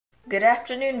Good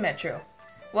afternoon, Metro.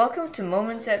 Welcome to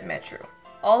Moments at Metro.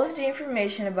 All of the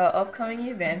information about upcoming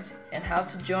events and how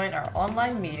to join our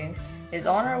online meetings is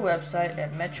on our website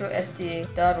at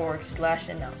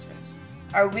metrosda.org/announcements.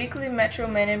 Our weekly Metro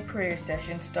Men in Prayer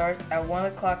session starts at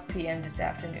 1:00 p.m. this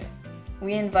afternoon.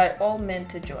 We invite all men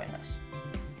to join us.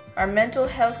 Our mental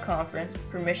health conference,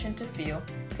 Permission to Feel,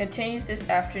 continues this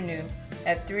afternoon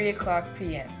at 3:00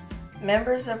 p.m.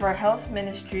 Members of our health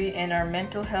ministry and our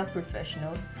mental health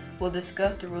professionals will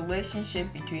discuss the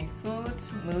relationship between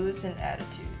foods, moods, and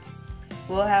attitudes.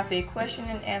 We'll have a question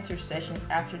and answer session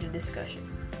after the discussion.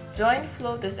 Join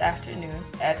Flo this afternoon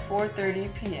at 4:30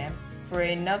 p.m. for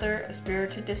another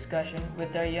spirited discussion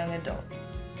with our young adult.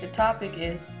 The topic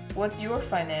is, what's your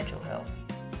financial health?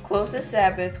 Close the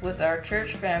Sabbath with our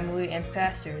church family and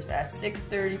pastors at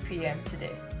 6:30 p.m.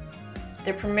 today.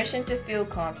 The Permission to Feel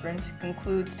conference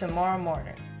concludes tomorrow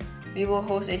morning. We will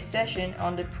host a session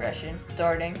on depression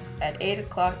starting at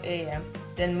 8:00 a.m.,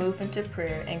 then move into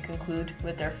prayer and conclude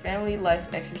with our family life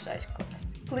exercise class.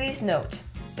 Please note,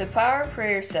 the Power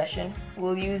Prayer session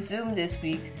will use Zoom this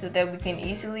week so that we can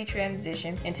easily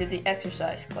transition into the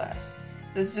exercise class.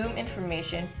 The Zoom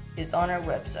information is on our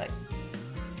website.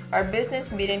 Our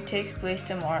business meeting takes place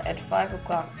tomorrow at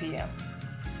 5:00 p.m.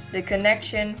 The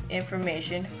connection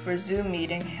information for Zoom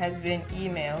meeting has been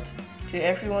emailed to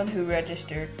everyone who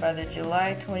registered by the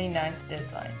July 29th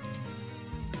deadline.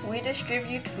 We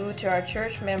distribute food to our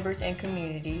church members and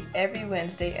community every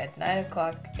Wednesday at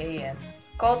 9:00 a.m.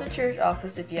 Call the church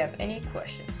office if you have any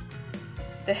questions.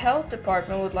 The health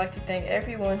department would like to thank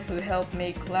everyone who helped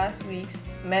make last week's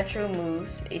Metro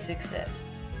Moves a success.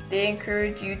 They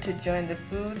encourage you to join the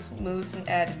Foods, Moods, and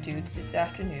Attitudes this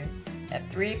afternoon at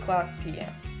 3:00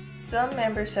 p.m. Some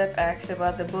members have asked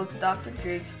about the books Dr.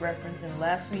 Drake referenced in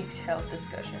last week's health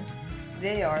discussion.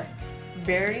 They are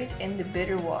Buried in the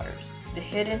Bitter Waters, The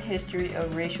Hidden History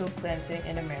of Racial Cleansing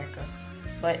in America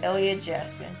by Elliot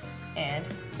Jasmine, and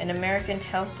An American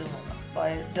Health Dilemma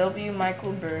by W.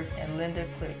 Michael Berg and Linda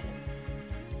Clayton.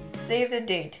 Save the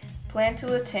date. Plan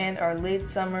to attend our late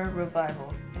summer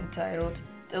revival entitled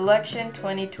Election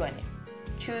 2020.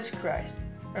 Choose Christ.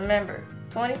 Remember,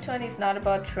 2020 is not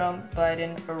about Trump,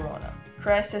 Biden, or Rona.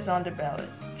 Christ is on the ballot.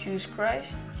 Choose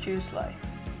Christ, choose life.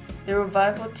 The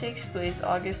revival takes place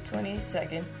August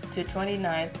 22nd to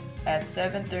 29th at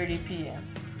 7:30 p.m.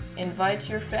 Invite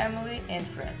your family and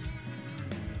friends.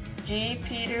 G.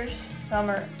 Peters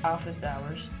summer office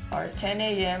hours are 10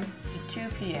 a.m. to 2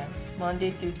 p.m.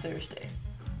 Monday through Thursday.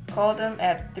 Call them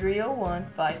at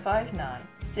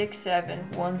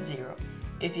 301-559-6710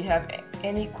 if you have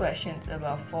any questions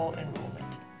about fall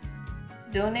enrollment.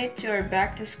 Donate to our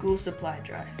back-to-school supply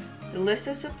drive. The list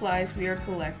of supplies we are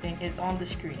collecting is on the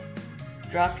screen.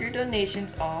 Drop your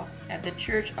donations off at the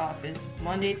church office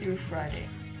Monday through Friday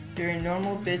during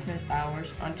normal business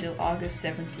hours until August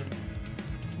 17th.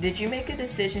 Did you make a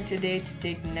decision today to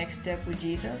take the next step with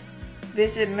Jesus?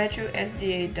 Visit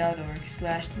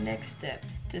metrosda.org/nextstep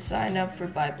to sign up for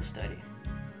Bible study.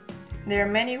 There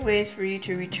are many ways for you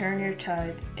to return your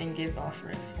tithe and give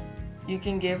offerings. You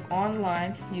can give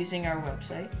online using our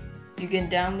website. You can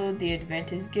download the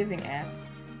Adventist giving app.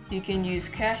 You can use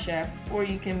Cash App, or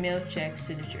you can mail checks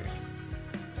to the church.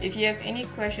 If you have any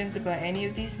questions about any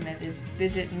of these methods,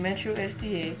 visit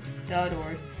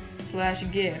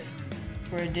metrosda.org/give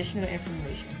for additional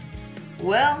information.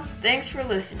 Well, thanks for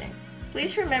listening.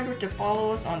 Please remember to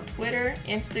follow us on Twitter,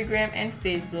 Instagram, and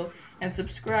Facebook, and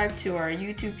subscribe to our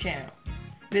YouTube channel.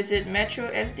 Visit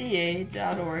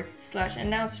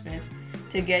metrosda.org/announcements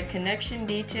to get connection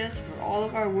details for all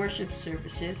of our worship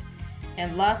services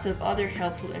and lots of other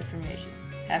helpful information.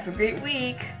 Have a great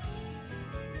week!